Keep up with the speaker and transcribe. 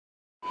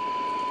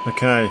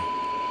Okay,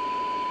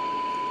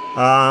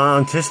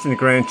 I'm testing the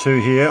Grand 2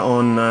 here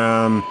on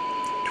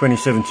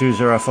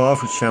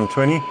 27205, which is channel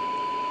 20.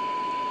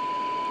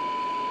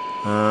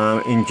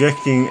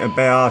 Injecting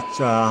about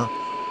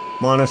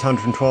minus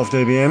 112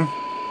 dBm,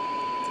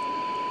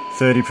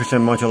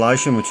 30%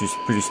 modulation, which is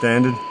pretty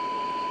standard.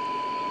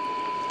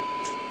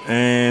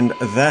 And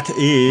that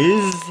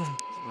is,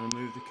 I'll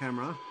move the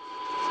camera,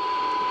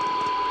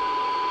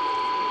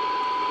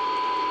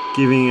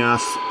 giving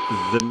us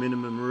the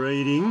minimum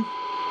reading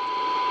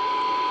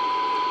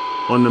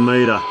on the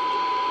meter.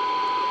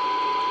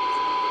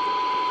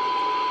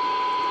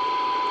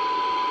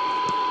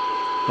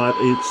 But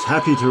it's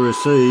happy to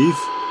receive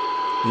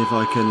if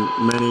I can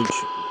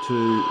manage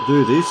to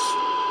do this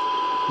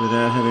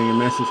without having a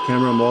massive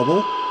camera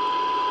wobble.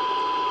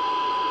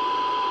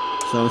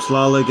 So I'm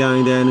slowly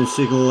going down in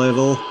signal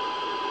level.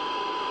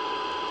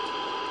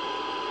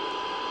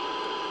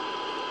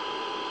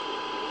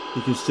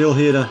 You can still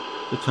hear the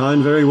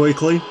tone very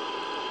weakly.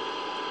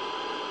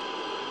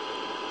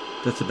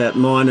 That's about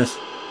minus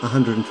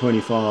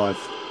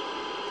 125.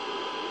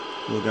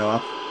 We'll go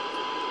up.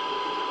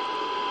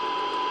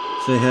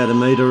 See how the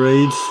meter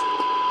reads.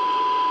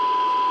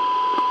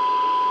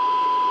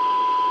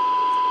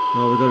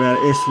 Well, we've got about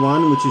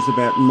S1, which is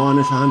about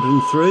minus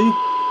 103.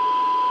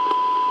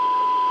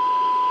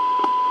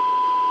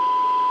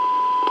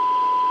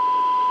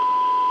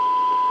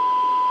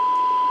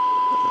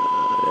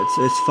 That's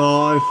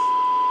S5.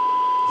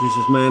 This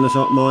is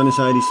minus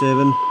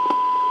 87.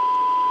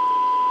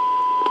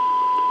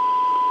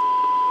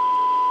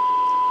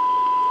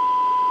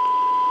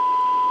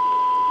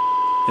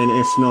 And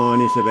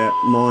S9 is about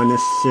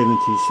minus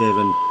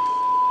 77.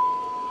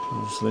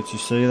 I'll just let you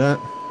see that.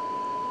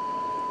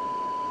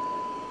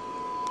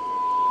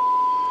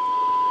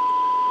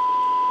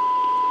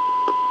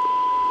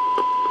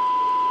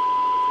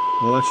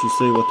 I'll actually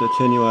see what the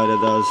attenuator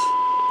does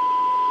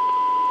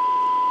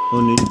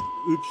on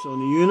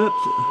the unit.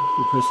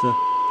 We'll press the,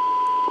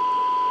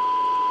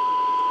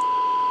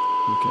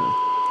 okay.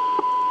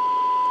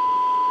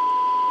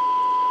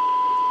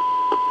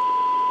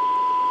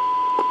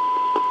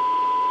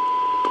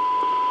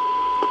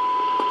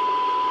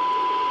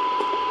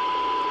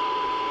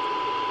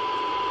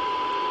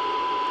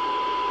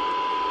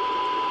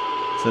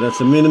 So that's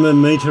the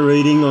minimum meter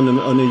reading on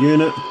the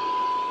unit,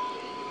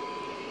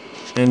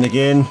 and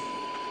again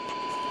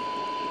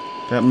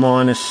about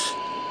minus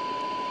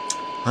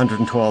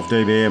 112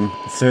 dBm,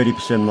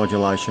 30%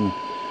 modulation,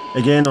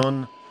 again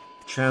on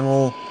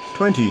channel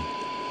 20,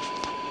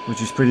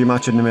 which is pretty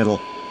much in the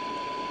middle.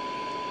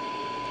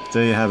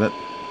 There you have it.